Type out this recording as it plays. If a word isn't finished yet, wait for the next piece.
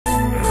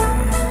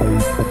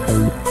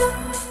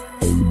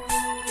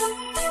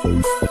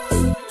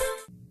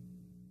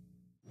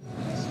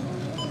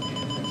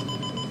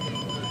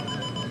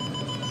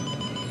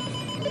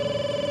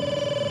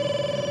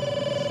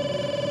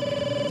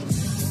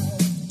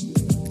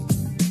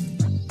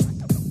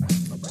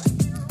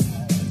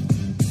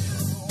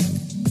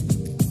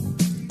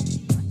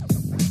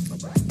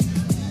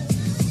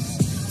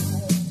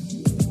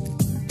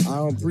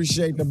don't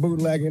appreciate the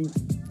bootlegging.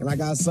 And I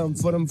got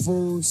something for them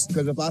fools,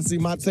 because if I see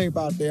my tape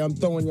out there, I'm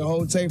throwing your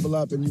whole table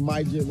up and you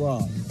might get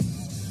robbed.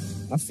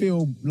 I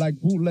feel like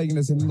bootlegging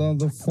is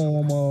another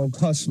form of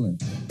hustling.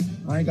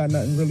 I ain't got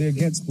nothing really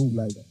against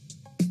bootlegging.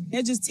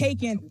 They're just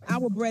taking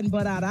our bread and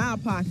butter out of our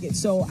pocket.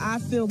 So I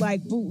feel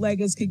like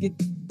bootleggers could get,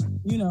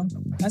 you know,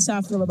 that's how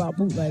I feel about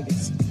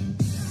bootleggers.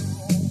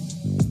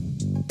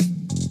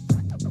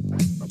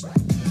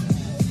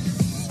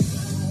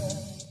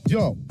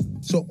 Yo,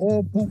 so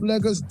all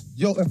bootleggers,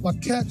 yo, if I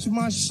catch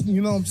my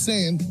you know what I'm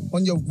saying,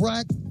 on your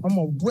rack, I'm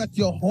gonna wreck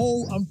your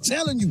whole, I'm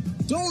telling you,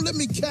 don't let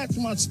me catch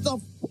my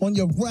stuff on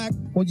your rack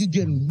or you're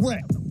getting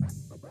wrecked.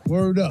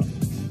 Word up.